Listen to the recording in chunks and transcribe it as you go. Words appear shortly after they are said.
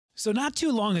So not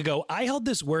too long ago, I held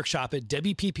this workshop at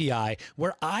WPPI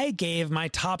where I gave my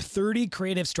top 30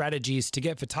 creative strategies to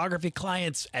get photography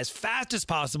clients as fast as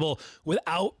possible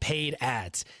without paid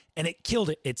ads. And it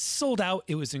killed it. It sold out.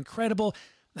 It was incredible.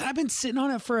 And I've been sitting on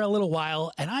it for a little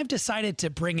while, and I've decided to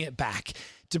bring it back.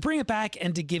 To bring it back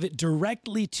and to give it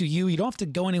directly to you. You don't have to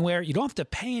go anywhere. You don't have to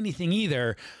pay anything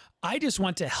either. I just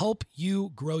want to help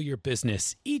you grow your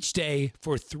business. Each day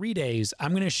for 3 days, I'm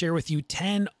going to share with you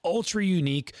 10 ultra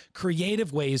unique,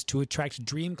 creative ways to attract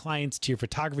dream clients to your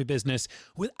photography business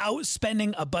without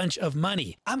spending a bunch of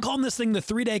money. I'm calling this thing the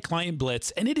 3-Day Client Blitz,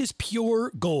 and it is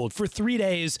pure gold. For 3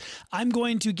 days, I'm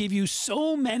going to give you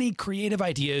so many creative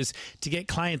ideas to get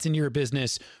clients in your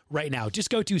business right now. Just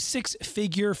go to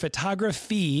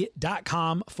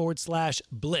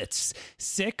sixfigurephotography.com/blitz.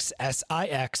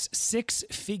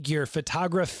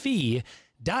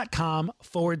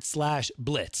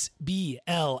 sixfigurephotography.com/blitz.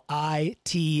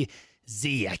 BLITZ.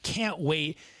 I can't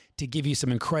wait to give you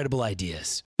some incredible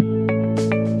ideas.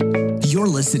 You're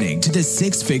listening to the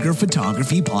Six Figure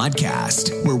Photography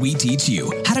Podcast, where we teach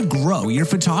you how to grow your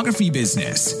photography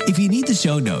business. If you need the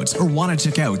show notes or want to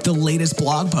check out the latest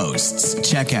blog posts,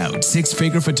 check out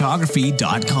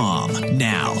sixfigurephotography.com.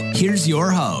 Now, here's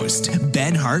your host,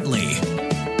 Ben Hartley.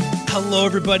 Hello,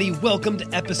 everybody. Welcome to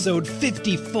episode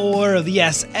 54 of the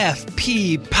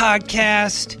SFP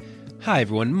podcast. Hi,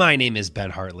 everyone. My name is Ben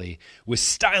Hartley with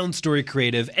Style and Story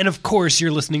Creative. And of course,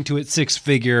 you're listening to it, Six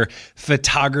Figure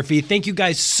Photography. Thank you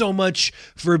guys so much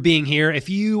for being here. If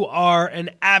you are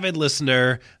an avid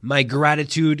listener, my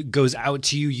gratitude goes out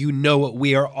to you. You know what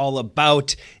we are all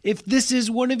about. If this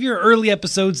is one of your early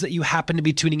episodes that you happen to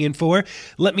be tuning in for,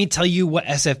 let me tell you what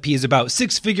SFP is about.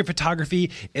 Six Figure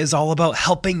Photography is all about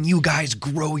helping you guys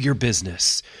grow your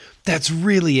business. That's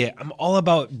really it. I'm all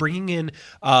about bringing in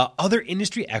other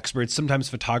industry experts, sometimes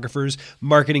photographers,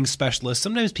 marketing specialists,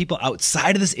 sometimes people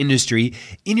outside of this industry,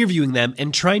 interviewing them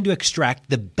and trying to extract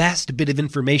the best bit of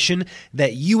information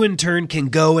that you in turn can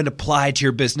go and apply to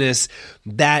your business.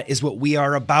 That is what we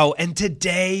are about. And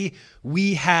today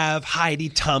we have Heidi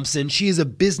Thompson. She is a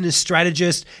business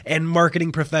strategist and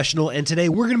marketing professional. And today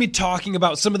we're going to be talking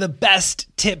about some of the best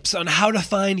tips on how to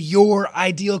find your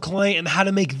ideal client and how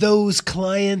to make those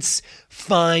clients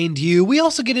find you. We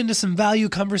also get into some value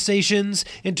conversations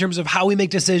in terms of how we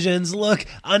make decisions. Look,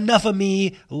 enough of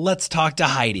me. Let's talk to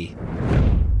Heidi.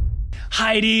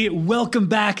 Heidi, welcome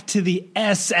back to the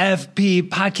SFP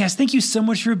podcast. Thank you so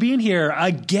much for being here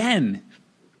again.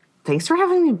 Thanks for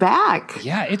having me back.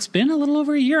 Yeah, it's been a little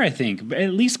over a year, I think,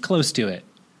 at least close to it.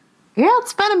 Yeah,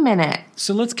 it's been a minute.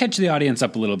 So let's catch the audience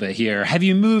up a little bit here. Have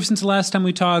you moved since the last time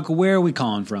we talked? Where are we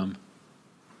calling from?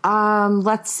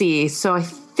 Let's see. So I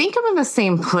think I'm in the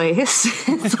same place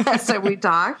since last time we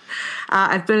talked.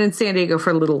 I've been in San Diego for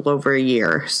a little over a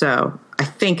year. So I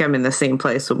think I'm in the same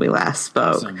place when we last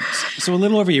spoke. Awesome. So a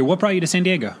little over a year. What brought you to San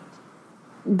Diego?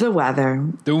 The weather.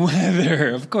 The weather,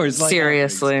 of course.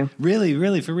 Seriously.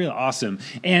 Really, for real. Awesome.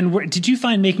 And did you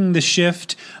find making the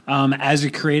shift as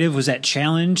a creative, was that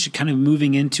challenge, kind of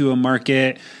moving into a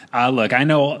market? Look, I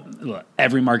know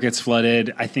every market's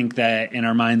flooded. I think that in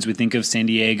our minds, we think of San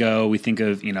Diego, we think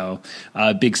of,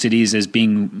 big cities as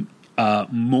being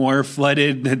more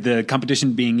flooded, the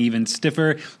competition being even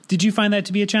stiffer. Did you find that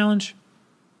to be a challenge?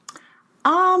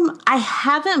 I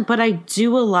haven't, but I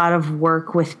do a lot of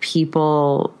work with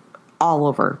people all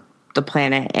over the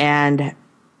planet, and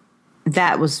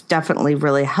that was definitely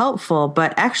really helpful.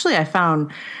 But actually, I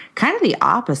found kind of the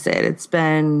opposite. It's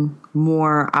been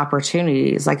more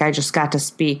opportunities. Like I just got to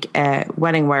speak at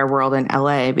Wedding Wire World in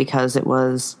LA because it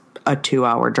was a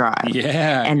 2-hour drive.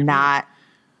 Yeah. And not,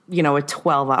 a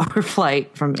 12-hour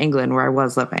flight from England where I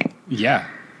was living. Yeah.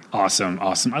 Awesome.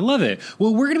 I love it.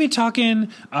 Well, we're going to be talking,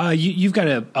 you've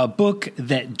got a book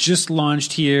that just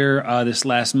launched here this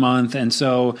last month. And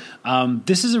so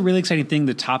this is a really exciting thing,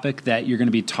 the topic that you're going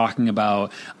to be talking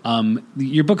about.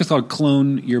 Your book is called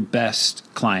Clone Your Best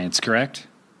Clients, correct?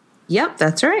 Yep,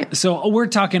 that's right. So we're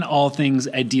talking all things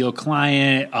ideal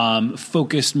client,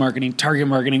 focused marketing, target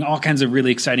marketing, all kinds of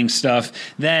really exciting stuff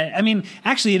that,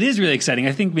 actually it is really exciting.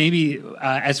 I think maybe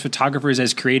as photographers,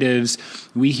 as creatives,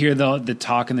 we hear the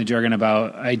talk and the jargon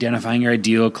about identifying your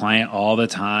ideal client all the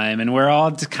time. And we're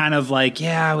all just kind of like,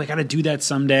 yeah, we got to do that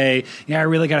someday. Yeah, I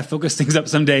really got to focus things up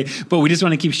someday, but we just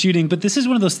want to keep shooting. But this is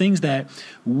one of those things that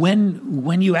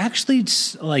when you actually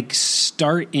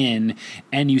start in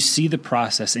and you see the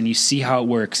process and you see how it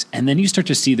works, and then you start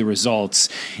to see the results,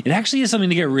 it actually is something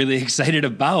to get really excited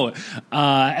about.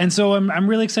 And so I'm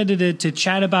really excited to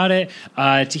chat about it,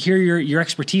 to hear your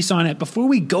expertise on it. Before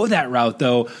we go that route,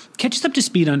 though, catch us up to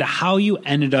speed on how you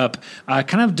ended up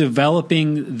kind of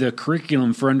developing the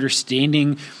curriculum for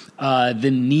understanding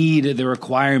the need, the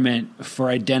requirement for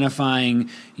identifying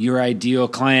your ideal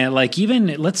client. Like, even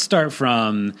let's start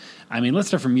from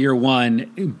year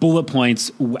one, bullet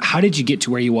points. How did you get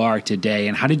to where you are today,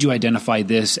 and how did you identify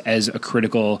this as a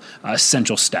critical,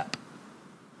 essential step?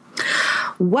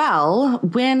 Well,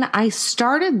 when I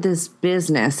started this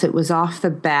business, it was off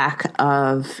the back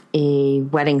of a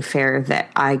wedding fair that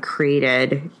I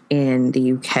created in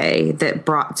the UK that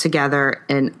brought together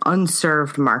an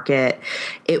unserved market.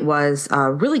 It was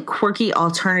really quirky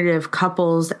alternative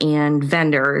couples and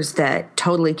vendors that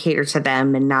totally cater to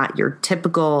them and not your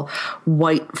typical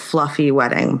white, fluffy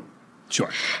wedding. Sure.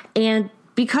 And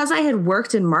because I had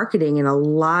worked in marketing in a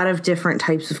lot of different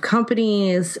types of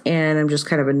companies, and I'm just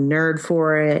kind of a nerd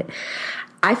for it,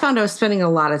 I found I was spending a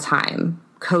lot of time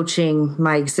coaching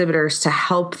my exhibitors to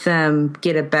help them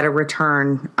get a better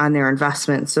return on their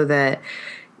investment so that,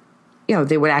 you know,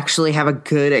 they would actually have a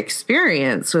good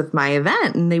experience with my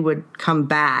event and they would come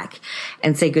back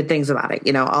and say good things about it.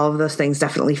 You know, all of those things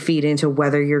definitely feed into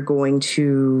whether you're going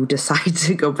to decide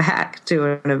to go back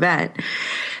to an event.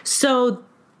 So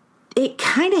it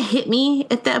kind of hit me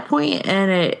at that point,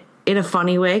 and it in a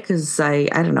funny way, because I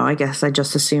don't know, I guess I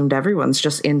just assumed everyone's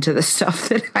just into the stuff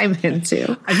that I'm into. You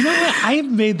know what? I've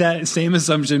made that same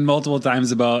assumption multiple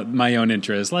times about my own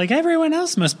interests. Like, everyone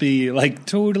else must be like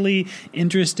totally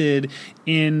interested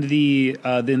in the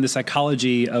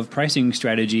psychology of pricing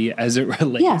strategy as it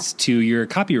relates to your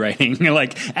copywriting.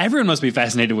 Like, everyone must be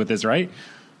fascinated with this, right?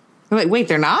 I'm like, wait,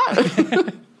 they're not?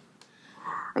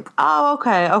 Like, oh,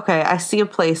 okay. I see a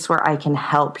place where I can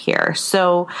help here.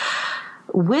 So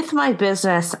with my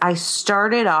business, I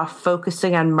started off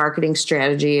focusing on marketing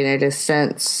strategy, and it has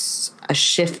since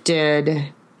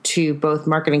shifted to both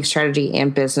marketing strategy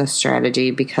and business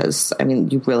strategy because, I mean,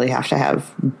 you really have to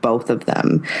have both of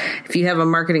them. If you have a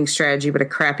marketing strategy but a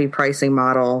crappy pricing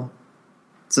model,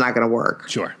 it's not going to work.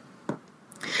 Sure.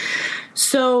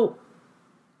 So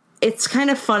it's kind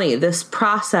of funny, this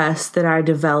process that I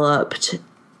developed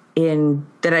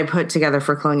that I put together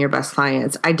for Clone Your Best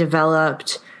Clients, I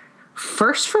developed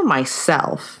first for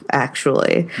myself,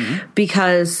 actually,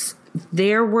 because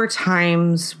there were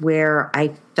times where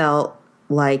I felt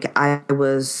like I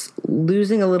was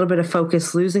losing a little bit of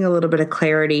focus, losing a little bit of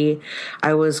clarity.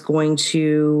 I was going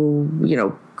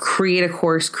to, create a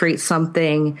course, create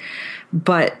something,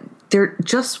 but there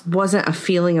just wasn't a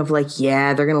feeling of like,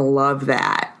 yeah, they're going to love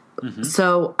that.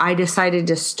 So I decided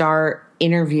to start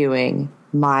interviewing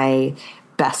my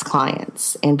best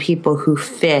clients and people who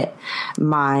fit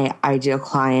my ideal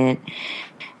client.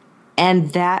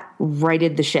 And that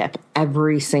righted the ship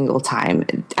every single time.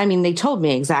 I mean, they told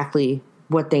me exactly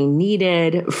what they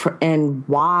needed and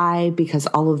why, because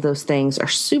all of those things are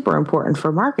super important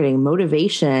for marketing.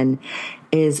 Motivation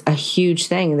is a huge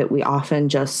thing that we often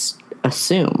just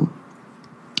assume.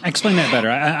 Explain that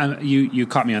better. You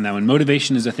caught me on that one.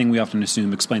 Motivation is a thing we often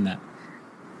assume. Explain that.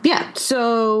 Yeah.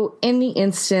 So in the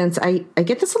instance, I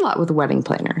get this a lot with wedding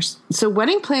planners. So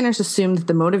wedding planners assume that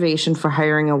the motivation for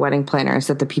hiring a wedding planner is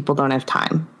that the people don't have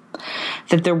time,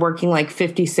 that they're working like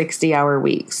 50, 60-hour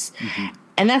weeks.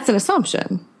 And that's an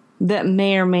assumption that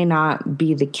may or may not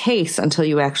be the case until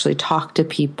you actually talk to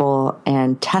people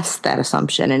and test that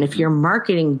assumption. And if you're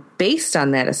marketing based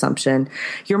on that assumption,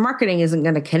 your marketing isn't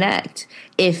going to connect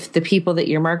if the people that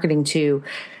you're marketing to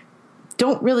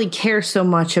don't really care so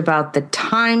much about the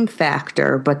time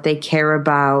factor, but they care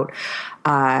about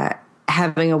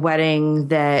having a wedding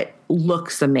that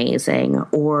looks amazing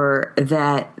or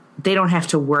that they don't have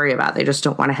to worry about. They just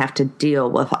don't want to have to deal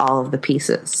with all of the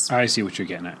pieces. I see what you're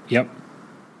getting at. Yep.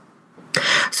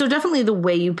 So definitely the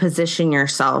way you position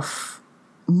yourself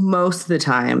most of the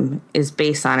time is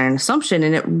based on an assumption,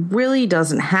 and it really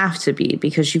doesn't have to be,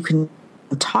 because you can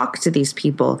talk to these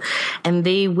people and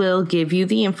they will give you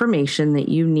the information that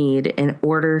you need in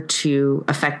order to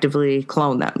effectively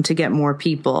clone them, to get more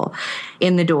people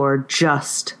in the door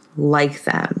just like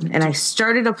them. And I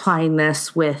started applying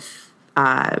this with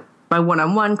my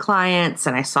one-on-one clients,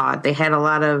 and I saw they had a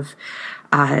lot of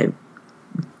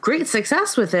great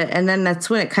success with it. And then that's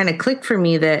when it kind of clicked for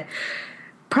me that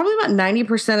probably about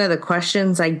 90% of the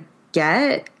questions I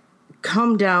get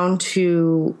come down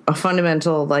to a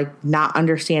fundamental, like, not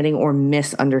understanding or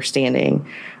misunderstanding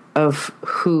of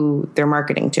who they're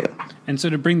marketing to. And so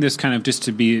to bring this kind of, just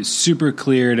to be super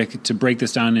clear, to break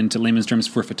this down into layman's terms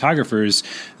for photographers,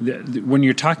 when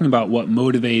you're talking about what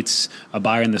motivates a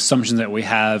buyer and the assumptions that we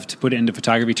have, to put it into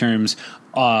photography terms,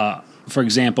 for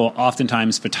example,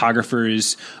 oftentimes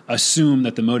photographers assume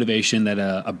that the motivation that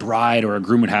a bride or a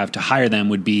groom would have to hire them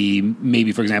would be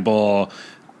maybe, for example,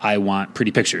 I want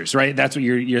pretty pictures, right? That's what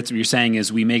you're saying,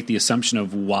 is we make the assumption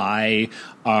of why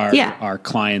our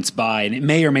clients buy, and it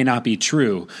may or may not be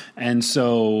true. And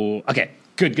so, okay,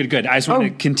 good. I just want to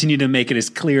continue to make it as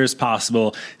clear as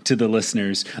possible to the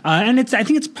listeners. And I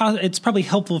think it's probably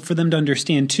helpful for them to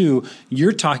understand too.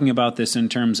 You're talking about this in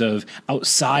terms of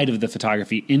outside of the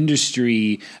photography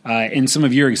industry, in some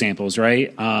of your examples,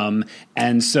 right?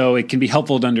 And so it can be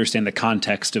helpful to understand the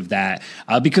context of that,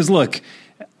 because look,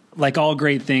 like all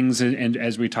great things, and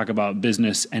as we talk about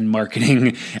business and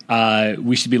marketing,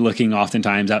 we should be looking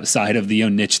oftentimes outside of the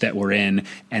niche that we're in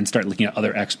and start looking at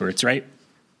other experts, right?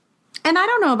 And I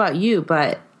don't know about you,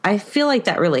 but I feel like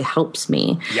that really helps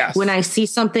me. Yes. When I see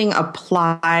something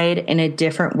applied in a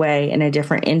different way in a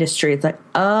different industry, it's like,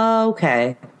 oh,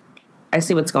 okay, I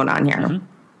see what's going on here. Mm-hmm.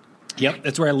 Yep,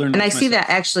 that's where I learned. And I see that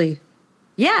actually,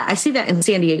 I see that in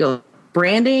San Diego.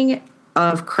 Branding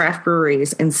of craft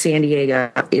breweries in San Diego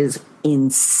is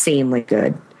insanely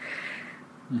good,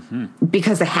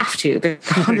 because they have to. There's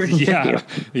 150.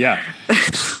 Yeah.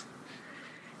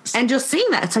 And just seeing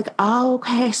that, it's like, oh,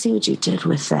 okay, I see what you did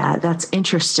with that. That's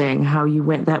interesting how you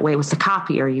went that way with the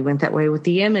copy, or you went that way with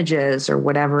the images, or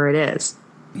whatever it is.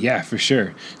 Yeah, for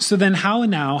sure. So then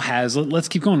let's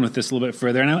keep going with this a little bit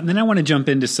further. And then I want to jump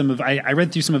into I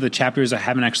read through some of the chapters. I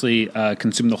haven't actually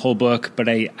consumed the whole book, but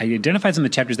I identified some of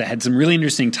the chapters that had some really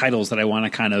interesting titles that I want to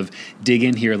kind of dig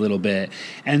in here a little bit.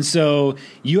 And so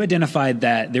you identified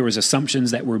that there was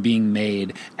assumptions that were being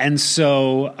made. And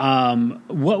so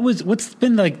what's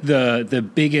been like the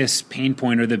biggest pain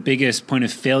point or the biggest point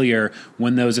of failure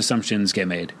when those assumptions get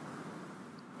made?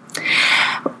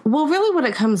 Well, really what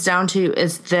it comes down to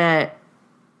is that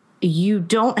you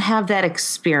don't have that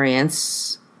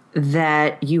experience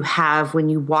that you have when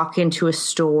you walk into a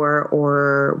store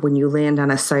or when you land on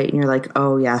a site and you're like,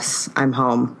 oh, yes, I'm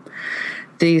home.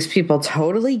 These people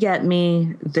totally get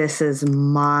me. This is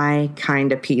my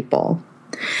kind of people.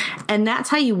 And that's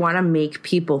how you want to make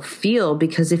people feel,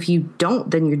 because if you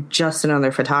don't, then you're just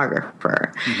another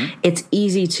photographer. Mm-hmm. It's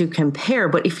easy to compare,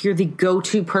 but if you're the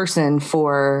go-to person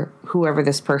for whoever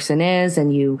this person is,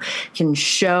 and you can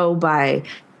show by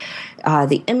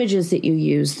the images that you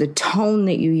use, the tone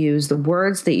that you use, the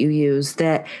words that you use,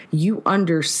 that you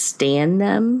understand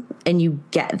them and you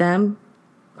get them,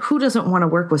 who doesn't want to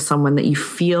work with someone that you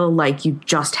feel like you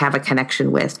just have a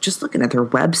connection with just looking at their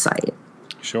website?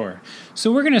 Sure.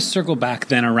 So we're going to circle back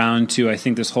then around to, I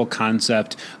think, this whole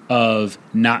concept of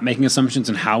not making assumptions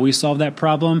and how we solve that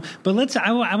problem. But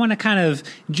I want to kind of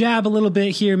jab a little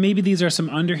bit here. Maybe these are some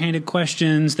underhanded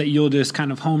questions that you'll just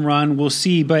kind of home run. We'll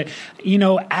see. But,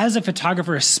 as a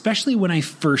photographer, especially when I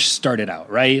first started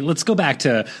out, right? Let's go back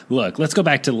to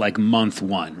like month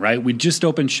one, right? We just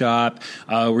opened shop.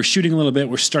 We're shooting a little bit.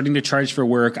 We're starting to charge for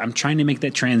work. I'm trying to make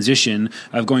that transition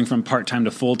of going from part-time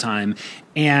to full-time.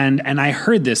 And I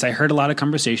heard a lot of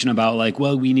conversation about like,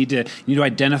 well, you need to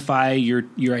identify your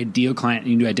ideal client.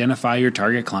 You need to identify your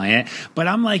target client. But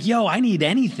I'm like, I need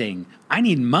anything. I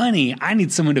need money. I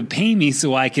need someone to pay me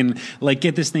so I can like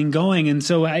get this thing going. And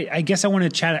so I guess I want to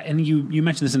chat. And you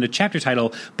mentioned this in the chapter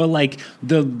title, but like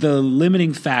the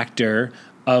limiting factor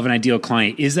of an ideal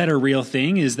client, is that a real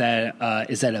thing? Is that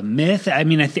a myth? I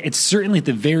mean, it's certainly at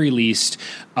the very least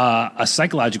a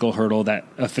psychological hurdle that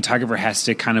a photographer has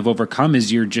to kind of overcome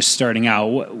as you're just starting out.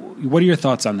 What are your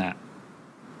thoughts on that?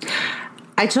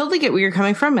 I totally get where you're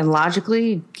coming from, and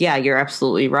logically, yeah, you're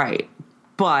absolutely right.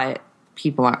 But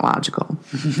people aren't logical,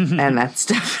 and that's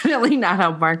definitely not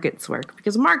how markets work,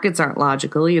 because markets aren't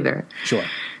logical either. Sure.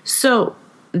 So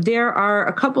there are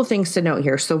a couple things to note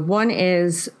here. So one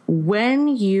is, when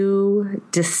you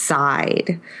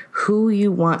decide who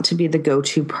you want to be the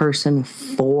go-to person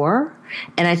for,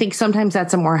 and I think sometimes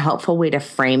that's a more helpful way to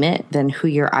frame it than who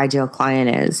your ideal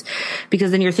client is,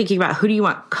 because then you're thinking about who do you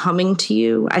want coming to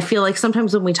you. I feel like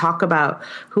sometimes when we talk about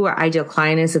who our ideal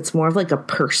client is, it's more of like a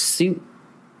pursuit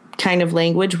kind of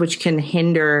language, which can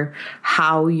hinder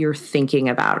how you're thinking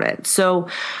about it. So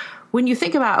when you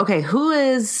think about, okay, who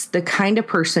is the kind of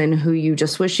person who you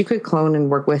just wish you could clone and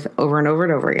work with over and over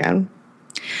and over again,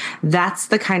 that's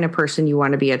the kind of person you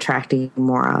want to be attracting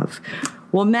more of.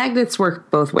 Well, magnets work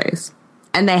both ways,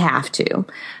 and they have to.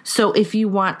 So if you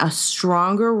want a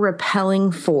stronger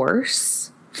repelling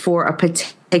force for a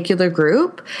particular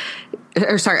group,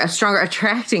 a stronger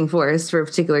attracting force for a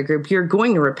particular group, you're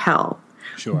going to repel.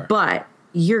 Sure. But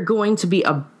you're going to be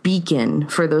a beacon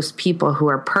for those people who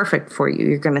are perfect for you.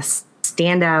 You're going to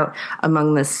stand out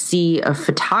among the sea of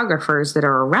photographers that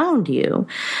are around you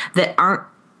that aren't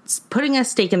putting a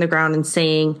stake in the ground and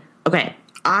saying, okay,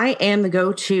 I am the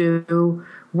go-to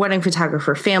wedding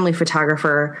photographer, family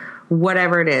photographer,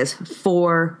 whatever it is,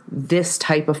 for this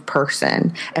type of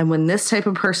person. And when this type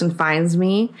of person finds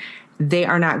me, they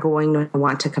are not going to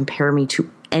want to compare me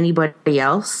to anybody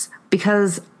else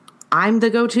because I'm the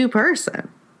go-to person.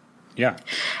 Yeah.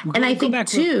 And I think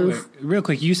too, real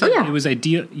quick, you said it was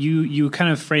ideal. You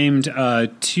kind of framed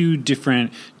two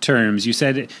different terms. You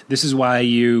said this is why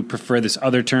you prefer this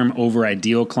other term over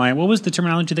ideal client. What was the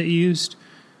terminology that you used?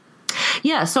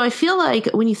 Yeah. So I feel like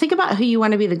when you think about who you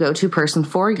want to be the go-to person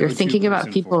for, you're thinking about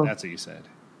people. That's what you said.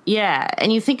 Yeah.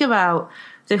 And you think about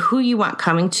who you want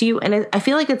coming to you. And I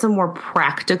feel like it's a more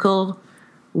practical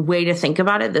way to think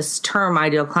about it. This term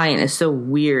ideal client is so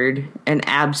weird and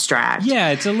abstract. Yeah,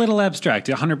 it's a little abstract,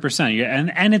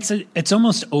 100%. And it's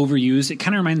almost overused. It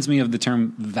kind of reminds me of the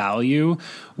term value,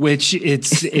 which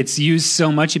it's used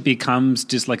so much it becomes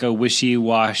just like a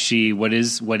wishy-washy, what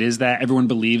is that? Everyone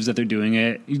believes that they're doing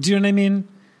it. Do you know what I mean?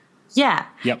 Yeah.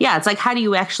 Yep. Yeah, it's like, how do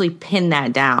you actually pin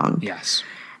that down? Yes.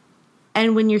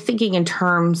 And when you're thinking in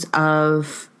terms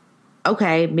of,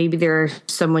 okay, maybe there's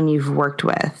someone you've worked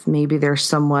with. Maybe there's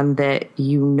someone that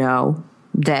you know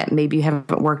that maybe you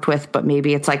haven't worked with, but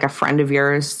maybe it's like a friend of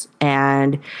yours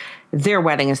and their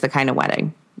wedding is the kind of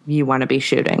wedding you want to be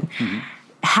shooting. Mm-hmm.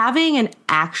 Having an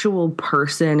actual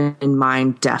person in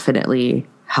mind definitely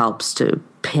helps to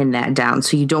pin that down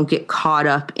so you don't get caught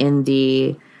up in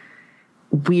the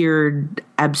weird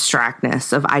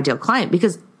abstractness of ideal client,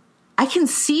 because I can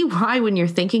see why when you're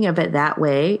thinking of it that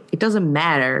way, it doesn't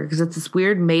matter because it's this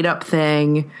weird made up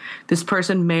thing. This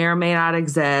person may or may not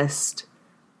exist.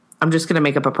 I'm just going to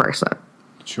make up a person.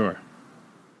 Sure.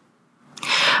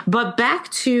 But back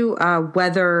to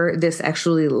whether this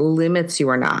actually limits you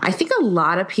or not. I think a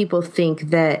lot of people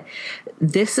think that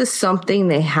this is something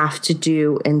they have to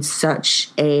do in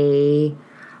such a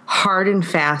hard and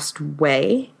fast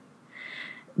way,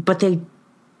 but they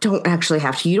don't actually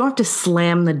have to. You don't have to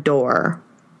slam the door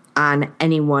on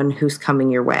anyone who's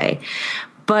coming your way.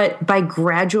 But by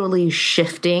gradually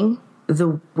shifting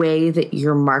the way that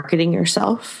you're marketing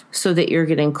yourself so that you're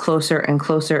getting closer and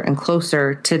closer and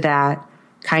closer to that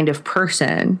kind of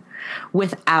person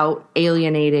without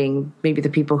alienating maybe the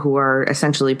people who are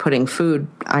essentially putting food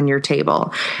on your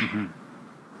table. Mm-hmm.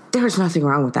 There's nothing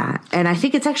wrong with that. And I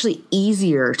think it's actually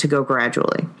easier to go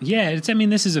gradually. Yeah,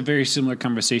 this is a very similar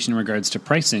conversation in regards to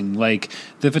pricing. Like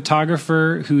the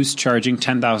photographer who's charging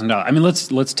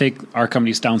 $10,000. Let's take our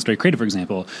company, Style Story Creative, for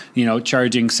example.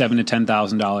 Charging $7,000 to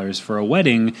 $10,000 for a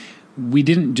wedding. We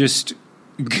didn't just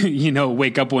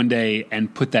wake up one day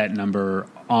and put that number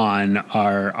on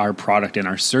our product and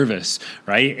our service,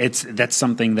 right? That's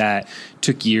something that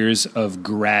took years of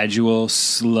gradual,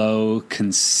 slow,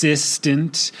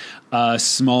 consistent,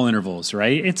 small intervals,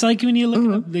 right? It's like when you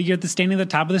look, you're standing at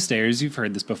the top of the stairs. You've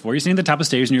heard this before. You're standing at the top of the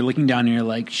stairs and you're looking down and you're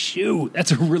like, shoot,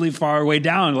 that's a really far way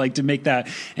down, like to make that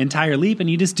entire leap. And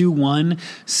you just do one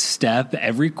step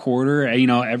every quarter,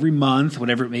 every month,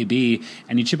 whatever it may be,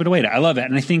 and you chip it away. I love it.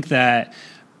 And I think that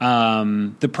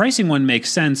the pricing one makes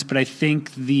sense, but I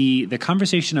think the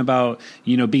conversation about,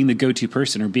 being the go-to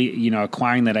person or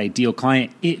acquiring that ideal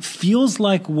client, it feels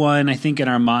like one, I think in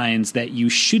our minds that you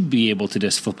should be able to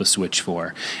just flip a switch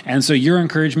for. And so your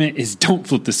encouragement is don't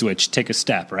flip the switch, take a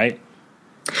step, right?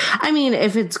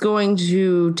 If it's going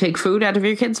to take food out of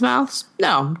your kids' mouths,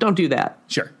 no, don't do that.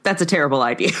 Sure. That's a terrible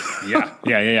idea.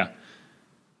 Yeah.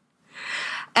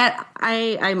 And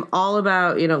I'm all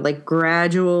about,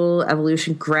 gradual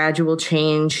evolution, gradual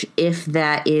change, if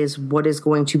that is what is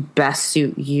going to best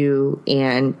suit you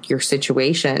and your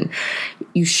situation.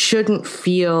 You shouldn't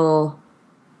feel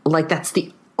like that's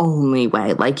the only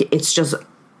way. Like it's just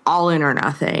all in or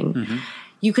nothing. Mm-hmm.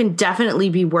 You can definitely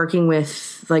be working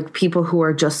with people who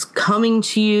are just coming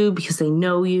to you because they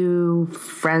know you,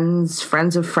 friends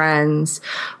of friends,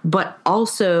 but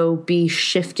also be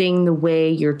shifting the way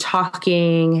you're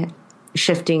talking,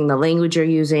 shifting the language you're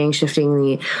using,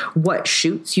 shifting what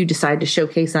shoots you decide to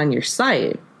showcase on your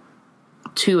site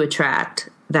to attract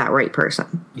that right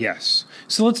person. Yes.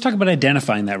 So let's talk about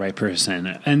identifying that right person.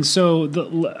 And so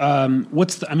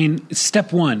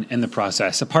step one in the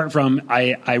process, apart from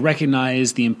I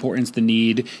recognize the importance, the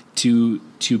need to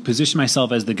position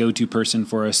myself as the go-to person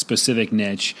for a specific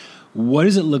niche. what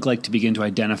does it look like to begin to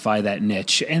identify that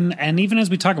niche? And even as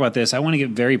we talk about this, I want to get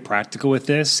very practical with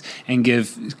this and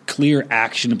give clear,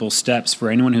 actionable steps for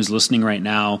anyone who's listening right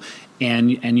now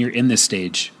and you're in this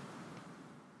stage.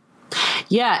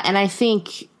 Yeah, and I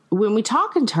think when we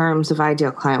talk in terms of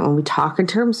ideal client, when we talk in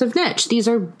terms of niche, these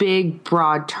are big,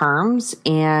 broad terms.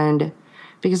 And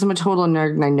because I'm a total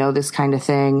nerd and I know this kind of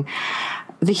thing,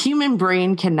 the human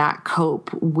brain cannot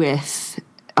cope with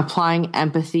applying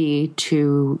empathy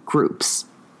to groups.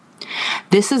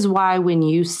 This is why when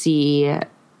you see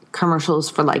commercials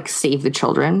for like Save the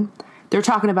Children, they're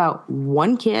talking about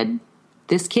one kid.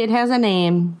 This kid has a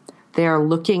name. They're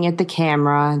looking at the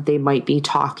camera. They might be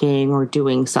talking or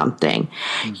doing something.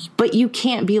 But you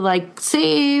can't be like,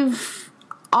 save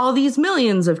all these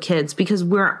millions of kids, because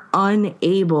we're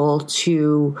unable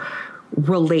to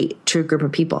relate to a group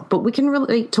of people. But we can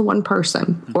relate to one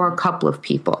person or a couple of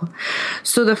people.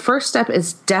 So the first step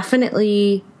is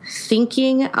definitely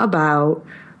thinking about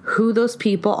who those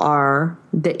people are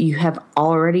that you have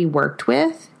already worked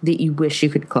with that you wish you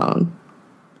could clone.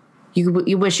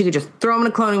 You wish you could just throw them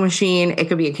in a cloning machine. It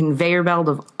could be a conveyor belt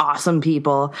of awesome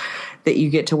people that you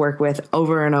get to work with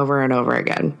over and over and over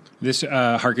again. This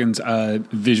harkens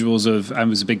visuals of, I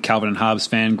was a big Calvin and Hobbes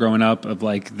fan growing up, of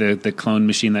like the clone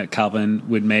machine that Calvin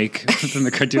would make from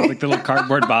the cartoon, like the little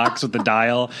cardboard box with the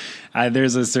dial.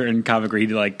 There's a certain comic where he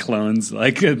like clones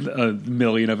like a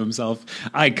million of himself.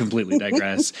 I completely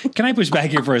digress. Can I push back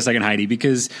here for a second, Heidi?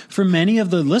 Because for many of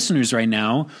the listeners right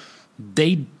now,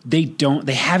 they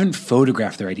haven't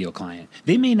photographed their ideal client.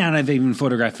 They may not have even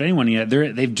photographed anyone yet.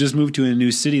 They've just moved to a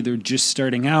new city. They're just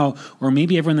starting out, or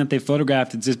maybe everyone that they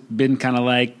photographed has just been kind of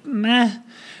like, meh.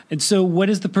 And so what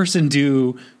does the person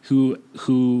do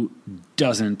who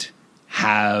doesn't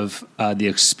have the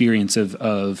experience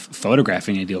of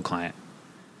photographing an ideal client?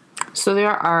 So there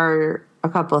are a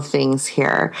couple of things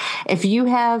here. If you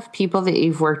have people that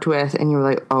you've worked with and you're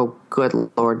like, oh, good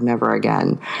Lord, never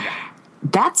again. Yeah.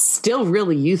 That's still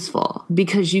really useful,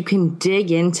 because you can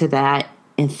dig into that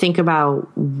and think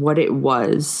about what it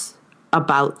was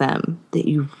about them that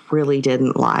you really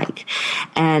didn't like,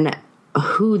 and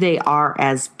who they are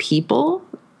as people,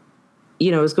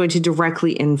 is going to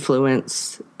directly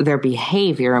influence their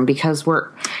behavior. And because we're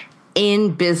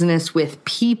in business with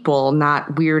people,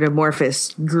 not weird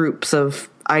amorphous groups of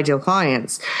ideal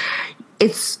clients,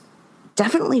 it's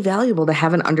definitely valuable to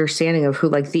have an understanding of who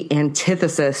like the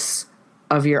antithesis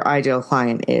of your ideal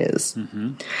client is.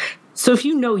 Mm-hmm. So if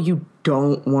you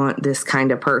don't want this kind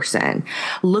of person,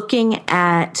 looking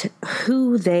at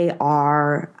who they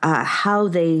are, how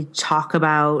they talk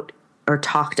about or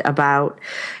talked about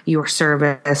your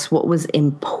service, what was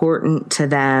important to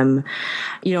them,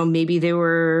 maybe they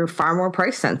were far more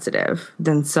price sensitive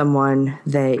than someone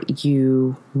that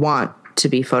you want to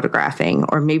be photographing,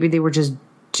 or maybe they were just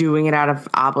doing it out of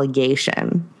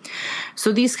obligation.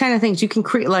 So these kind of things, you can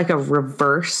create like a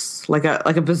reverse, like a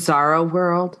bizarro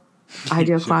world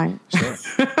ideal client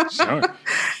Sure.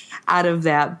 out of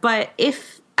that. But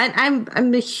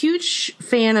I'm a huge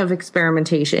fan of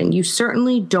experimentation. You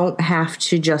certainly don't have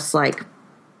to just like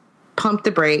pump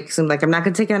the brakes and like, I'm not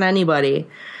going to take on anybody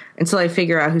until I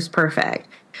figure out who's perfect.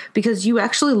 Because you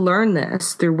actually learn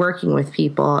this through working with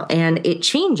people, and it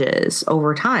changes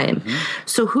over time. Mm-hmm.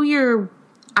 So who your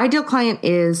ideal client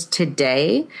is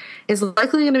today is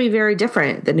likely going to be very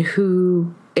different than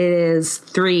who it is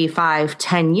 3, 5,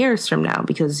 10 years from now,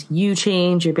 because you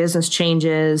change, your business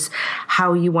changes,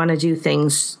 how you want to do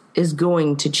things is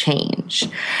going to change.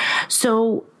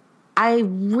 So I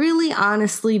really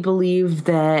honestly believe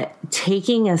that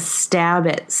taking a stab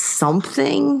at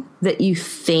something that you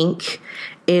think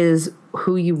is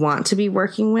who you want to be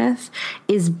working with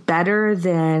is better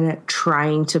than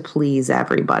trying to please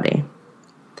everybody.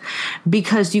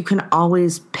 Because you can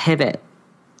always pivot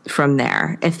from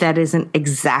there. If that isn't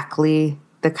exactly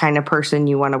the kind of person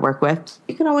you want to work with,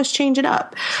 you can always change it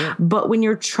up. Sure. But when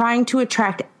you're trying to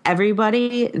attract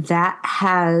everybody, that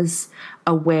has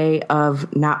a way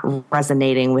of not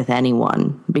resonating with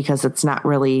anyone, because it's not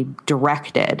really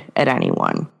directed at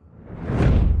anyone.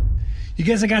 You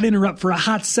guys, I got to interrupt for a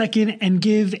hot second and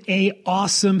give a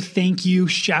awesome thank you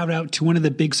shout out to one of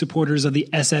the big supporters of the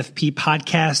SFP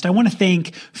podcast. I want to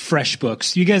thank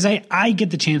FreshBooks. You guys, I get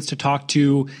the chance to talk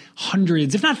to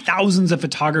hundreds, if not thousands, of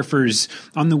photographers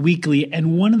on the weekly.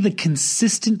 And one of the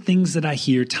consistent things that I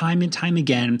hear time and time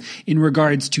again in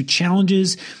regards to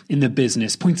challenges in the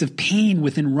business, points of pain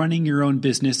within running your own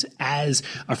business as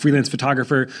a freelance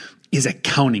photographer, is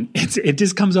accounting. It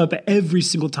just comes up every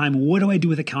single time. What do I do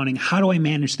with accounting? How do do I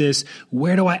manage this?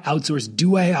 Where do I outsource?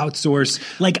 Do I outsource?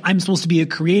 Like, I'm supposed to be a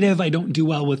creative. I don't do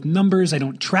well with numbers. I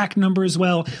don't track numbers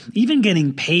well. Even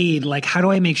getting paid, like, how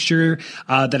do I make sure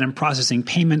that I'm processing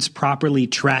payments properly,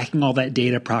 tracking all that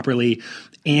data properly?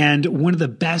 And one of the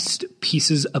best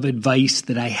pieces of advice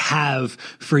that I have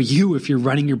for you if you're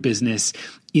running your business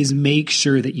is make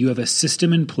sure that you have a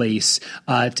system in place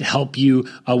to help you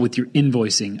with your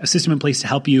invoicing, a system in place to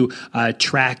help you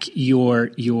track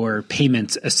your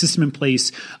payments, a system in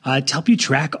place to help you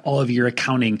track all of your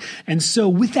accounting. And so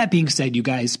with that being said, you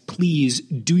guys, please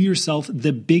do yourself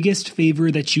the biggest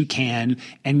favor that you can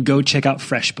and go check out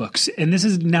FreshBooks. And this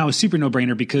is now a super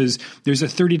no-brainer because there's a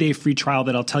 30-day free trial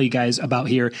that I'll tell you guys about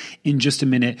here in just a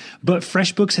minute. But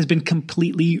FreshBooks has been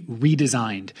completely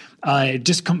redesigned,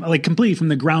 completely from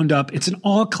the ground up. It's an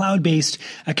all cloud-based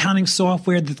accounting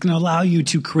software that's going to allow you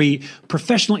to create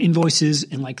professional invoices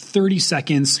in like 30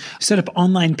 seconds, set up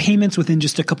online payments within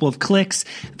just a couple of clicks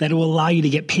that will allow you to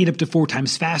get paid up to 4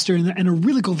 times faster. And a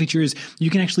really cool feature is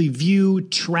you can actually view,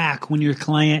 track when your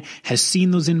client has seen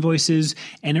those invoices,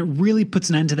 and it really puts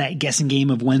an end to that guessing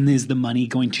game of when is the money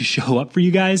going to show up for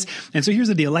you guys. And so here's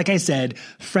the deal. Like I said,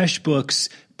 FreshBooks,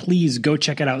 please go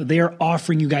check it out. They are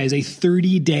offering you guys a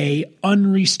 30-day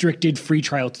unrestricted free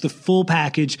trial. It's the full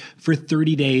package for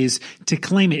 30 days. To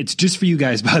claim it, it's just for you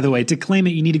guys, by the way. To claim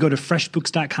it, you need to go to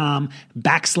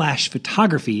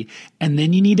freshbooks.com/photography, and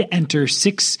then you need to enter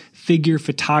Six-Figure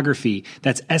Photography.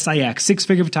 That's SIX,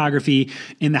 Six-Figure Photography,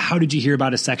 in the How Did You Hear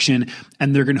About Us section,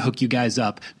 and they're going to hook you guys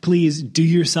up. Please do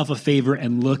yourself a favor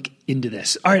and look into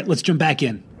this. All right, let's jump back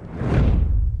in.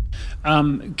 I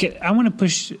want to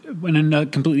push in a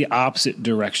completely opposite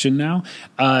direction now,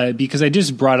 because I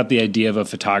just brought up the idea of a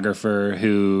photographer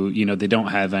who, they don't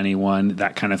have anyone,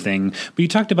 that kind of thing. But you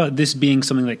talked about this being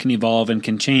something that can evolve and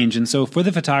can change. And so for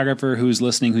the photographer who's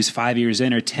listening, who's 5 years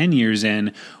in or 10 years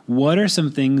in, what are some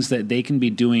things that they can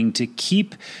be doing to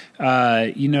keep,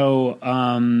 their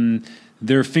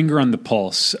finger on the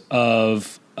pulse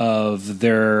of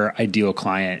their ideal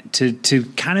client, to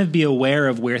kind of be aware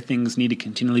of where things need to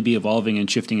continually be evolving and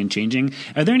shifting and changing?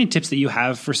 Are there any tips that you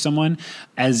have for someone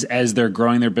as they're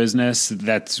growing their business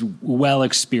that's well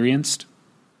experienced?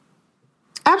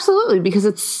 Absolutely, because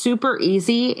it's super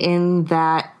easy in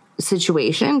that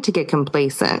situation to get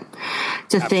complacent,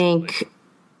 to think,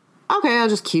 okay, I'll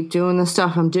just keep doing the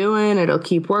stuff I'm doing. It'll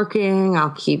keep working.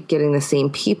 I'll keep getting the same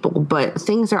people, but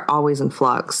things are always in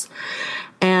flux.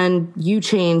 And you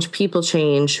change, people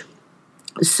change.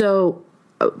 So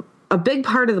a big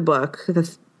part of the book,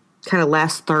 the kind of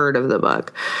last third of the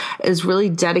book, is really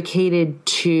dedicated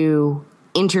to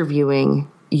interviewing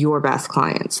your best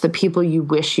clients, the people you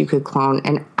wish you could clone,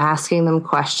 and asking them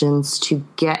questions to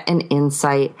get an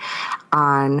insight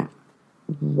on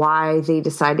why they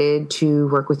decided to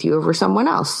work with you over someone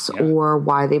else, or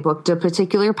why they booked a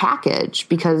particular package,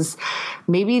 because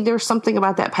maybe there's something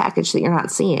about that package that you're not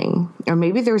seeing, or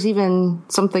maybe there's even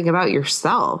something about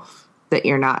yourself that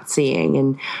you're not seeing.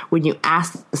 And when you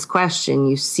ask this question,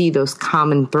 you see those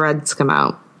common threads come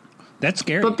out. That's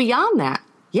scary. But beyond that,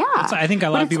 I think a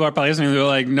lot of people are probably listening. They're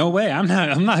like, "No way! I'm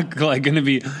not like going to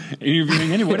be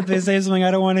interviewing anyone. What if they say something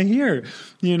I don't want to hear?"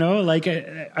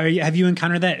 Have you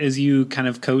encountered that as you kind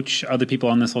of coach other people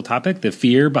on this whole topic? The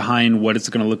fear behind what it's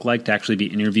going to look like to actually be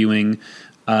interviewing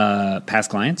past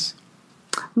clients.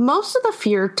 Most of the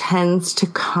fear tends to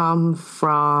come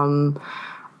from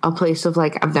a place of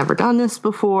like, I've never done this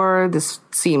before. This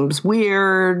seems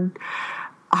weird.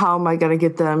 How am I going to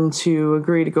get them to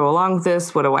agree to go along with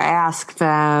this? What do I ask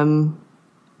them?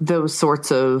 Those sorts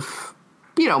of,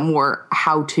 more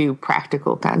how-to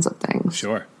practical kinds of things.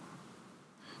 Sure.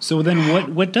 So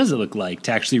then what does it look like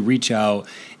to actually reach out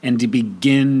and to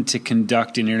begin to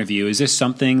conduct an interview? Is this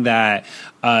something that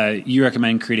you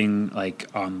recommend creating like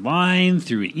online,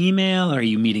 through email? Are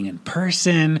you meeting in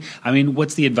person? I mean,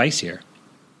 what's the advice here?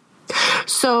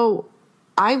 So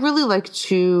I really like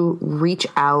to reach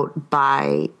out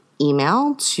by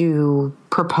email to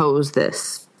propose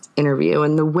this interview.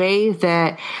 And the way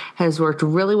that has worked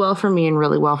really well for me and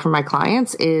really well for my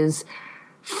clients is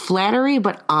flattery,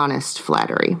 but honest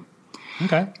flattery.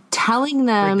 Okay. Telling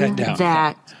them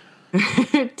that,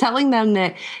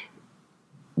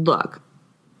 look,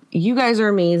 you guys are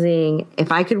amazing.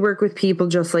 If I could work with people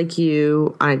just like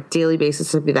you on a daily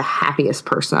basis, I'd be the happiest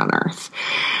person on earth.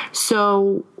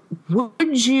 So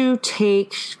would you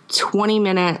take 20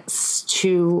 minutes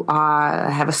to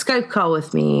have a Skype call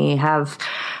with me, have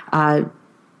a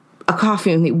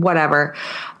coffee with me, whatever,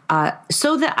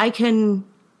 so that I can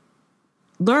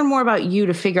learn more about you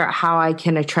to figure out how I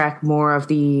can attract more of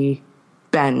the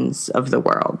Bens of the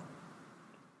world?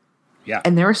 Yeah.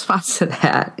 And their response to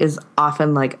that is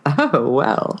often like, oh,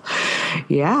 well,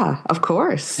 yeah, of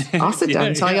course. I'll sit down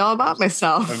and tell you all about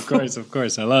myself. Of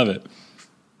course. I love it.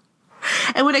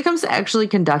 And when it comes to actually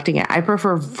conducting it, I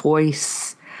prefer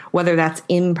voice, whether that's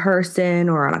in person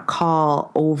or on a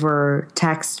call over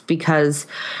text, because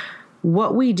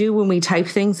what we do when we type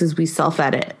things is we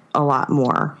self-edit a lot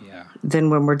more than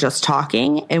when we're just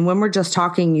talking. And when we're just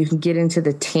talking, you can get into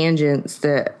the tangents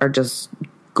that are just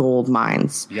gold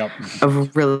mines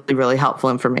of really, really helpful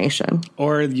information.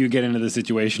 Or you get into the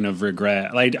situation of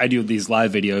regret. Like I do these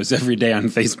live videos every day on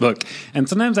Facebook, and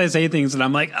sometimes I say things and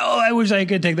I'm like, oh, I wish I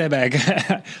could take that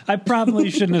back. I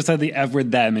probably shouldn't have said the F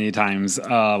word that many times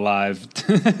live.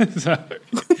 So,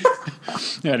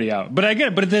 anyhow, but I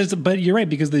get it. But you're right,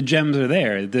 because the gems are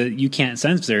there. You can't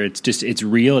censor. It's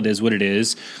real. It is what it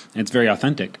is. And it's very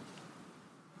authentic.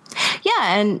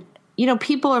 Yeah, and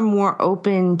people are more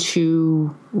open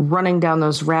to running down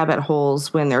those rabbit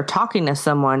holes when they're talking to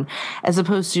someone, as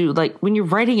opposed to like when you're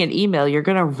writing an email, you're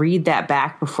going to read that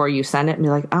back before you send it and be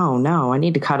like, oh no, I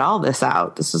need to cut all this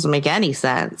out. This doesn't make any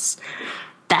sense.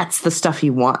 That's the stuff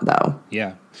you want, though.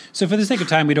 Yeah. So for the sake of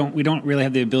time, we don't really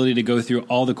have the ability to go through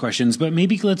all the questions, but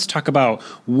maybe let's talk about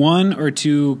one or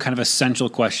two kind of essential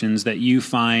questions that you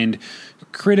find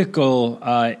critical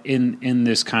in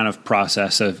this kind of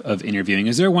process of interviewing.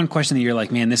 Is there one question that you're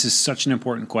like, man, this is such an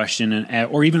important question,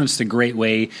 or even just a great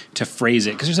way to phrase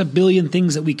it? Because there's a billion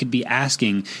things that we could be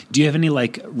asking. Do you have any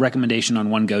recommendation on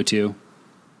one go-to?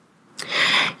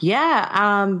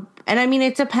 Yeah. And I mean,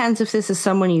 it depends if this is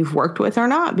someone you've worked with or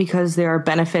not, because there are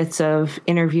benefits of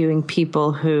interviewing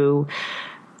people who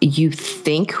you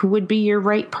think would be your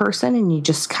right person and you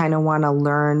just kind of want to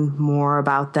learn more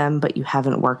about them, but you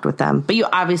haven't worked with them. But you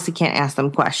obviously can't ask them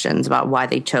questions about why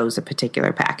they chose a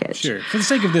particular package. Sure. For the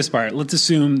sake of this part, let's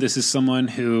assume this is someone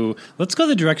who, let's go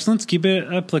the direction, let's keep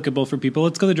it applicable for people.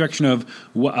 Let's go the direction of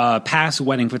past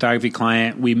wedding photography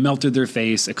client. We melted their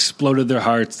face, exploded their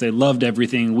hearts. They loved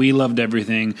everything. We loved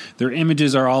everything. Their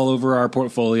images are all over our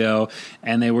portfolio,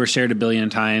 and they were shared a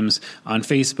billion times on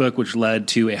Facebook, which led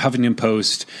to a Huffington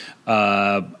Post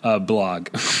a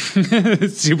blog.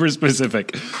 Super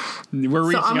specific. We're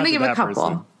reaching out to that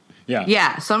person.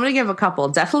 Yeah. So I'm going to give a couple.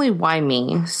 Definitely why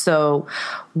me. So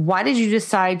why did you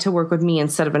decide to work with me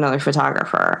instead of another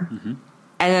photographer? Mm-hmm.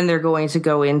 And then they're going to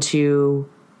go into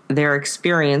their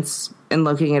experience in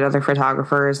looking at other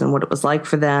photographers and what it was like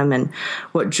for them and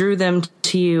what drew them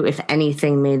to you. If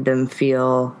anything made them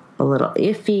feel a little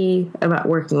iffy about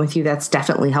working with you, that's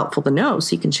definitely helpful to know,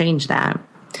 so you can change that.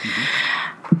 Mm-hmm.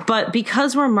 But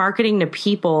because we're marketing to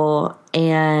people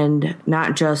and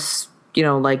not just,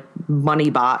 like money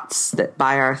bots that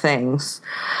buy our things,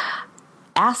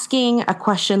 asking a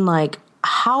question like,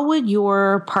 how would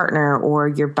your partner or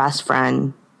your best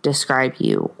friend describe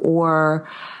you? Or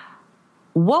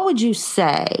what would you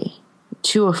say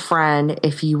to a friend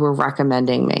if you were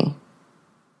recommending me?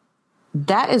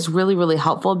 That is really, really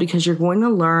helpful, because you're going to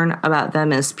learn about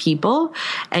them as people,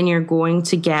 and you're going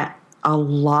to get a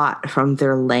lot from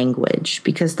their language,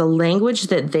 because the language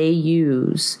that they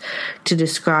use to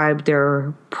describe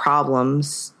their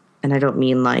problems, and I don't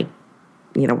mean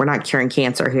we're not curing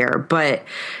cancer here, but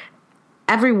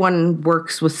everyone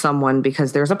works with someone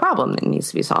because there's a problem that needs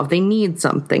to be solved. They need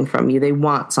something from you. They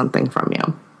want something from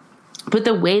you. But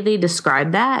the way they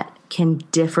describe that can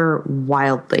differ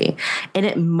wildly. And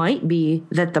it might be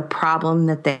that the problem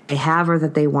that they have or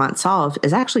that they want solved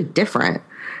is actually different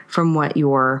from what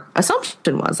your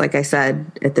assumption was, like I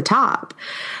said at the top.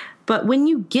 But when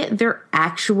you get their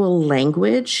actual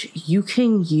language, you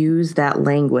can use that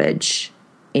language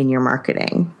in your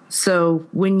marketing. So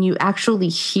when you actually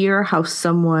hear how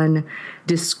someone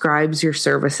describes your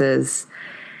services,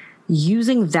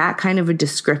 using that kind of a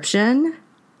description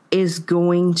is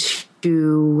going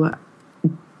to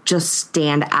just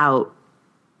stand out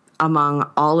among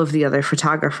all of the other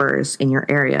photographers in your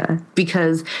area,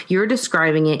 because you're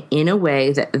describing it in a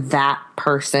way that that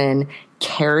person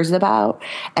cares about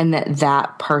and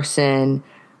that person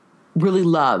really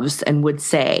loves and would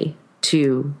say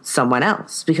to someone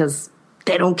else, because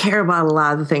they don't care about a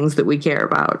lot of the things that we care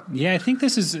about. Yeah, I think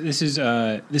this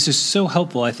is so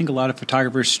helpful. I think a lot of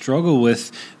photographers struggle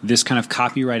with this kind of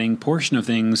copywriting portion of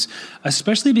things,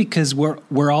 especially because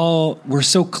we're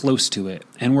so close to it,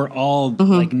 and we're all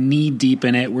like knee deep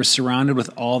in it. We're surrounded with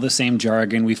all the same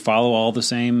jargon. We follow all the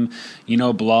same,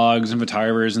 blogs and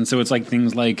photographers, and so it's like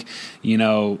things like,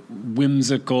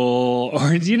 whimsical,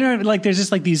 or there's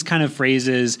just like these kind of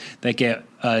phrases that get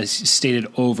stated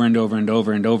over and over and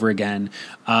over and over again.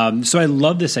 So I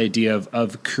love this idea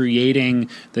of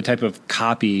creating the type of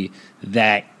copy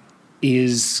that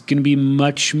is going to be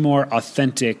much more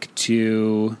authentic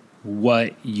to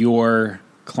what your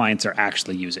clients are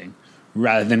actually using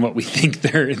rather than what we think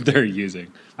they're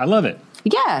using. I love it.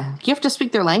 Yeah, you have to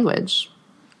speak their language.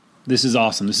 This is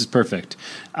awesome. This is perfect.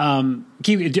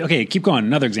 Keep going.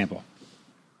 Another example.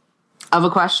 Of a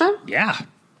question? Yeah.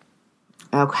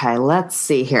 Okay, let's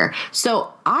see here.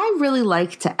 So I really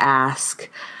like to ask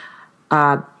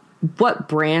what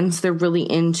brands they're really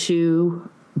into,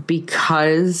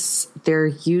 because they're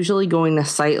usually going to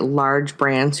cite large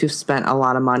brands who've spent a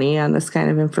lot of money on this kind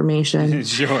of information.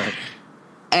 Sure.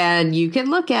 And you can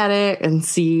look at it and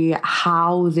see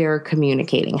how they're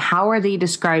communicating. How are they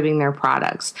describing their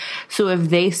products? So if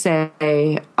they say,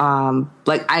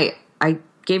 like I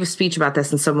gave a speech about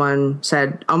this and someone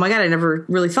said, oh my God, I never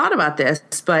really thought about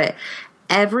this, but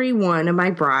every one of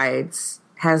my brides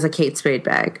has a Kate Spade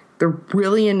bag. They're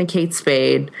really into Kate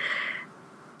Spade.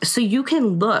 So you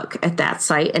can look at that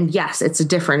site, and yes, it's a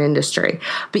different industry,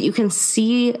 but you can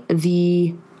see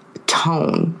the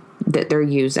tone that they're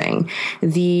using,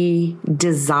 the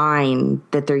design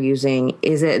that they're using.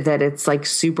 Is it that it's like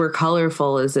super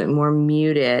colorful? Is it more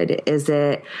muted? Is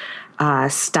it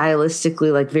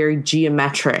stylistically like very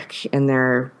geometric in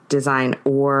their design,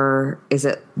 or is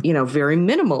it, very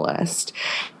minimalist?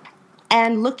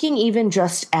 And looking even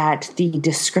just at the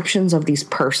descriptions of these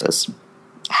purses,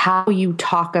 how you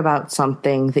talk about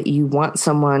something that you want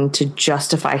someone to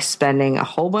justify spending a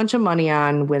whole bunch of money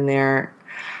on when there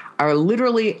are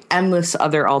literally endless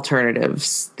other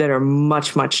alternatives that are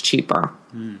much, much cheaper.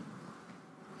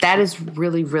 That is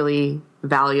really, really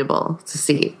valuable to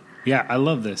see. Yeah, I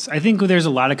love this. I think there's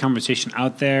a lot of conversation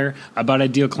out there about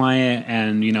ideal client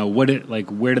and, where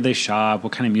do they shop,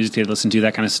 what kind of music they listen to,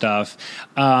 that kind of stuff.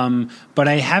 But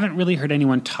I haven't really heard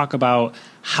anyone talk about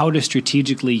how to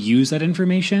strategically use that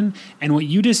information. And what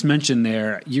you just mentioned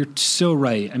there, you're so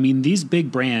right. I mean, these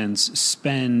big brands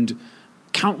spend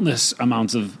countless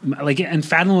amounts of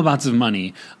unfathomable amounts of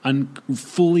money on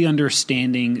fully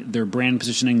understanding their brand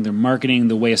positioning, their marketing,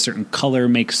 the way a certain color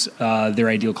makes their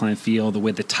ideal client feel, the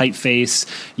way the typeface,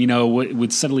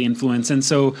 would subtly influence. And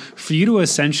so for you to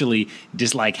essentially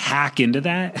just hack into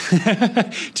that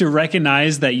to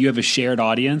recognize that you have a shared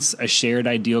audience, a shared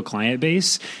ideal client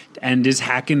base, and just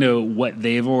hack into what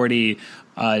they've already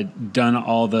done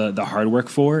all the hard work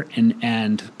for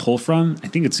and pull from, I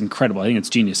think it's incredible. I think it's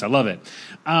genius. I love it.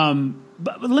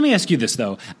 But let me ask you this,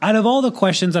 though. Out of all the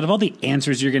questions, out of all the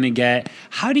answers you're going to get,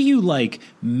 how do you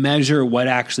measure what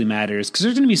actually matters? Because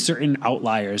there's going to be certain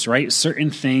outliers, right?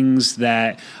 Certain things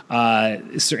that,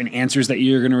 certain answers that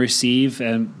you're going to receive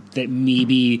that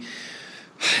maybe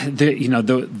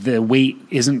the weight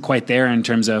isn't quite there in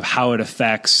terms of how it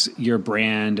affects your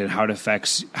brand and how it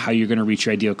affects how you're going to reach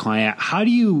your ideal client. How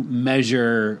do you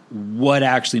measure what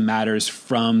actually matters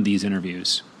from these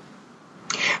interviews?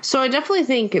 So I definitely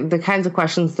think the kinds of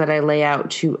questions that I lay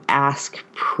out to ask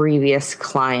previous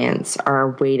clients are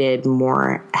weighted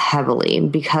more heavily,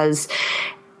 because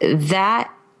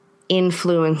that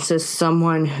influences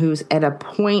someone who's at a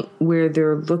point where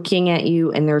they're looking at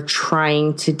you and they're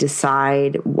trying to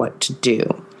decide what to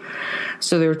do.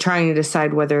 So they're trying to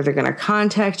decide whether they're going to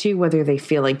contact you, whether they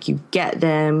feel like you get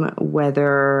them,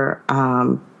 whether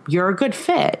you're a good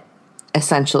fit,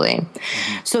 essentially.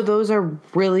 So those are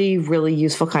really, really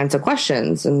useful kinds of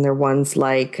questions. And they're ones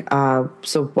like,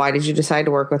 so why did you decide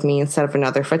to work with me instead of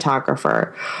another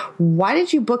photographer? Why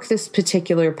did you book this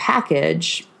particular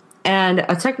package? And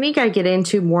a technique I get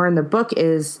into more in the book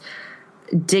is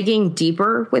digging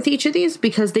deeper with each of these,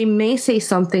 because they may say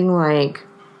something like,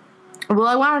 well,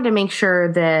 I wanted to make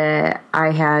sure that I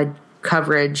had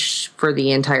coverage for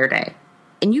the entire day.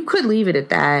 And you could leave it at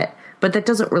that, but that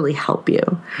doesn't really help you.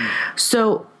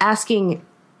 So asking,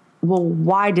 well,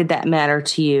 why did that matter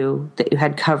to you that you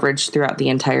had coverage throughout the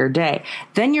entire day?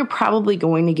 Then you're probably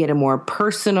going to get a more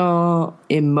personal,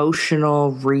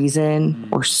 emotional reason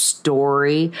or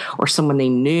story, or someone they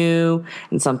knew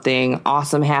and something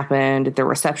awesome happened at the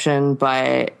reception,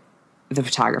 but the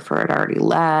photographer had already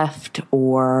left,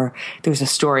 or there's a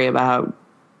story about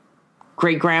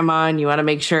great grandma and you want to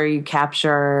make sure you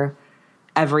capture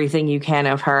everything you can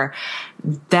of her.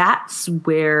 That's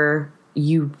where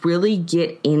you really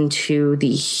get into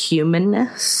the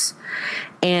humanness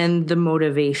and the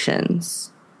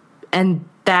motivations. And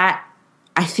that,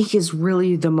 I think, is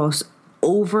really the most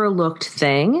overlooked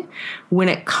thing when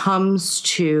it comes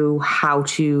to how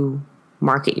to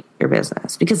market your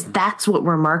business, because that's what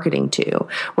we're marketing to.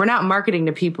 We're not marketing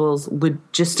to people's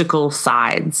logistical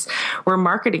sides. We're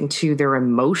marketing to their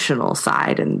emotional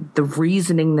side, and the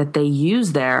reasoning that they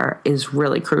use there is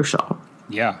really crucial.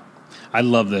 Yeah. I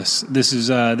love this. This is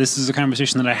a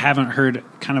conversation that I haven't heard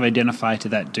kind of identify to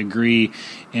that degree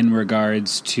in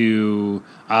regards to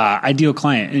ideal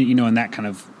client, in that kind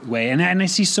of way. And I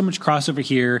see so much crossover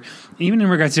here, even in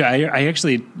regards to, I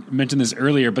actually mentioned this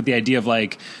earlier, but the idea of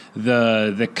like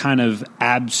the kind of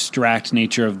abstract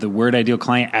nature of the word ideal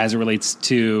client as it relates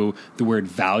to the word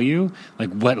value,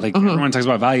 everyone talks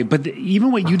about value, but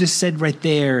even what you just said right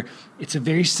there, it's a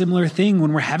very similar thing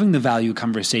when we're having the value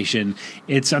conversation.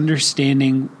 It's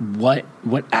understanding what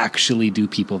actually do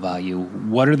people value?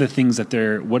 What are the things that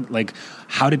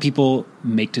how do people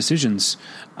make decisions?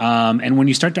 And when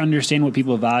you start to understand what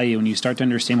people value, when you start to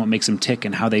understand what makes them tick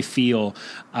and how they feel,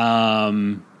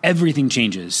 everything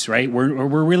changes, right?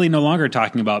 We're really no longer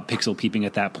talking about pixel peeping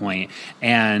at that point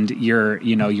and your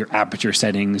aperture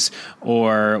settings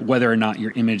or whether or not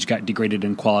your image got degraded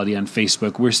in quality on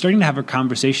Facebook. We're starting to have a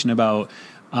conversation about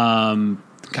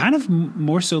kind of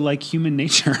more so like human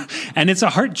nature. And it's a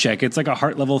heart check. It's like a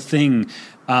heart level thing.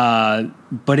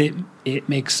 But it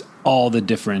makes all the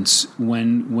difference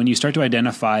when you start to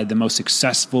identify the most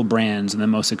successful brands and the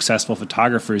most successful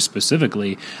photographers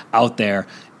specifically out there.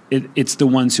 It's the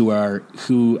ones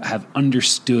who have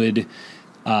understood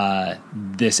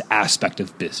this aspect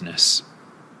of business.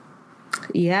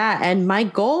 Yeah, and my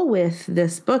goal with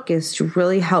this book is to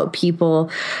really help people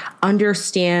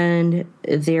understand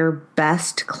their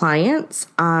best clients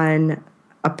on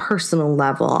a personal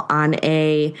level,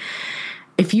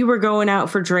 if you were going out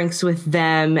for drinks with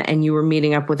them and you were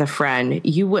meeting up with a friend,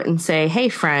 you wouldn't say, hey,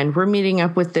 friend, we're meeting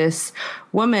up with this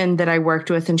woman that I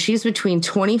worked with, and she's between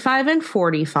 25 and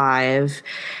 45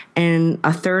 in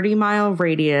a 30-mile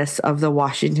radius of the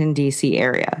Washington, D.C.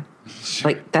 area.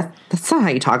 Sure. Like, that's not how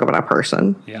you talk about a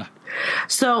person. Yeah.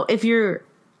 So if you're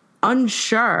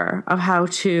unsure of how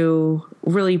to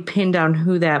really pin down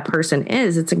who that person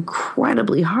is, it's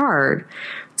incredibly hard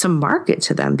to market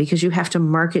to them because you have to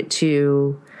market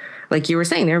to, like you were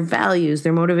saying, their values,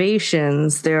 their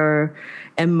motivations, their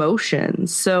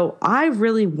emotions. So I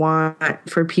really want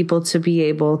for people to be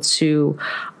able to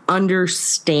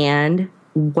understand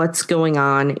what's going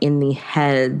on in the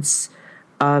heads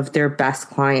of their best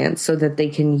clients so that they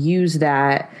can use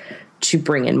that to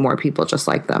bring in more people just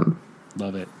like them.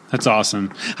 Love it. That's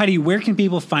awesome. Heidi, where can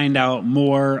people find out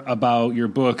more about your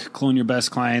book, Clone Your Best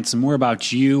Clients, and more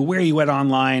about you? Where are you at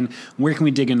online? Where can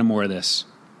we dig into more of this?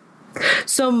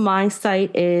 So my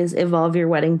site is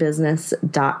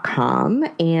evolveyourweddingbusiness.com,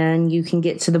 and you can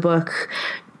get to the book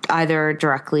either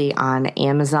directly on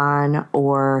Amazon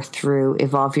or through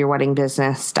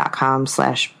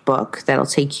evolveyourweddingbusiness.com/book. That'll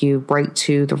take you right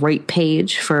to the right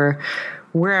page for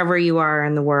wherever you are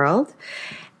in the world.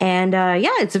 And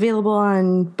it's available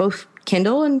on both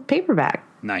Kindle and paperback.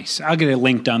 Nice. I'll get a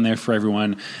link down there for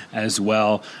everyone as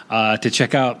well to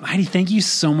check out. Heidi, thank you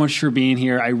so much for being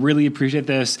here. I really appreciate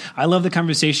this. I love the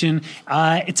conversation.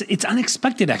 It's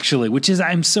unexpected, actually, which is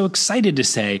I'm so excited to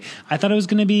say. I thought it was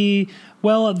going to be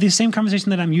the same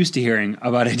conversation that I'm used to hearing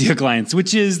about ideal clients,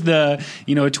 which is a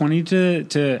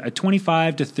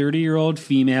 25 to 30-year-old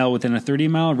female within a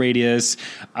 30-mile radius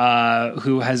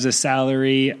who has a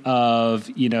salary of,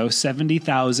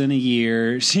 $70,000 a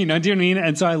year. Do you know what I mean?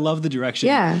 And so I love the direction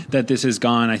that this has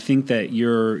gone. I think that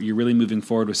you're really moving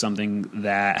forward with something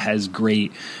that has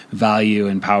great value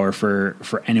and power for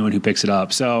anyone who picks it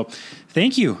up. So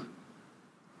thank you.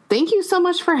 Thank you so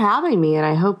much for having me, and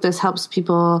I hope this helps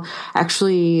people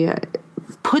actually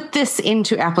put this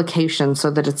into application so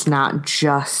that it's not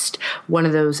just one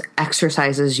of those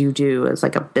exercises you do as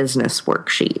like a business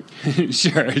worksheet.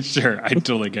 Sure. I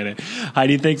totally get it.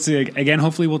 Heidi, thanks again.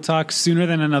 Hopefully we'll talk sooner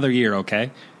than another year,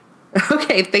 okay?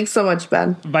 Okay, thanks so much,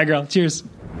 Ben. Bye, girl. Cheers.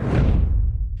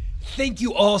 Thank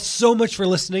you all so much for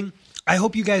listening. I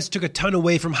hope you guys took a ton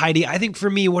away from Heidi. I think for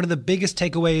me, one of the biggest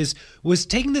takeaways was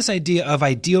taking this idea of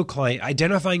ideal client,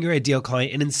 identifying your ideal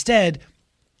client, and instead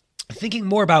thinking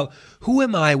more about who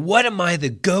am I? What am I the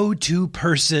go-to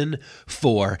person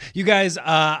for? You guys,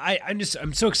 I'm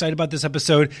so excited about this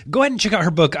episode. Go ahead and check out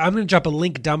her book. I'm going to drop a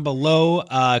link down below.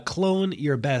 Clone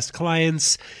Your Best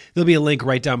Clients. There'll be a link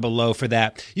right down below for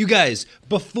that. You guys,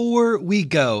 before we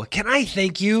go, can I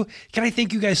thank you? Can I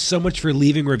thank you guys so much for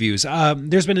leaving reviews?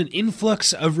 There's been an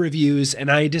influx of reviews, and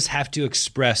I just have to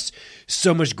express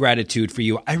so much gratitude for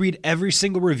you. I read every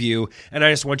single review, and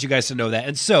I just want you guys to know that.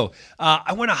 And so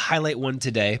I want to highlight one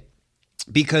today,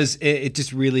 because it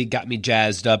just really got me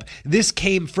jazzed up. This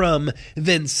came from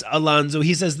Vince Alonso.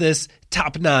 He says this: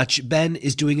 top-notch. Ben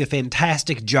is doing a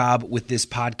fantastic job with this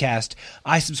podcast.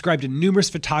 I subscribe to numerous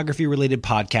photography-related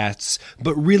podcasts,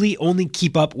 but really only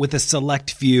keep up with a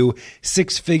select few.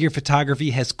 Six Figure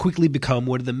Photography has quickly become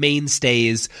one of the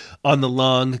mainstays on the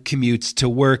long commutes to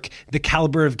work. The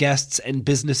caliber of guests and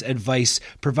business advice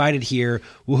provided here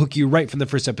will hook you right from the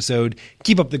first episode.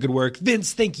 Keep up the good work.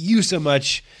 Vince, thank you so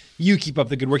much. You keep up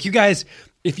the good work. You guys,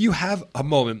 if you have a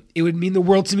moment, it would mean the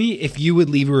world to me if you would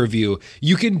leave a review.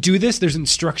 You can do this. There's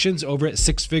instructions over at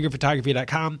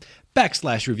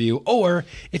sixfigurephotography.com/review. Or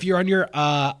if you're on your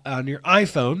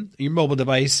iPhone, your mobile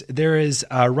device, there is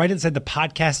right inside the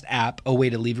podcast app a way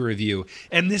to leave a review.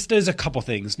 And this does a couple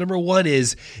things. Number one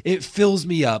is it fills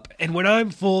me up. And when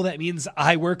I'm full, that means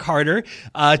I work harder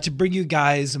to bring you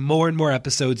guys more and more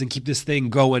episodes and keep this thing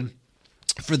going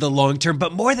for the long term.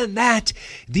 But more than that,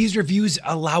 these reviews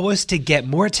allow us to get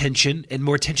more attention, and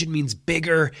more attention means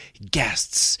bigger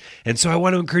guests. And so I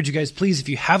want to encourage you guys, please, if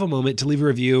you have a moment to leave a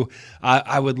review,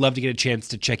 I would love to get a chance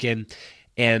to check in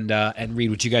and read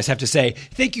what you guys have to say.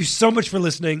 Thank you so much for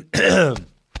listening.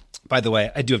 By the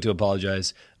way, I do have to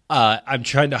apologize. I'm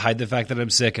trying to hide the fact that I'm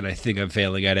sick, and I think I'm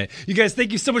failing at it. You guys,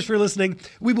 thank you so much for listening.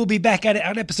 We will be back at it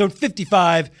on episode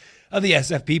 55 of the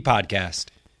SFP podcast.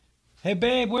 Hey,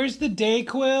 babe, where's the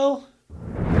DayQuil?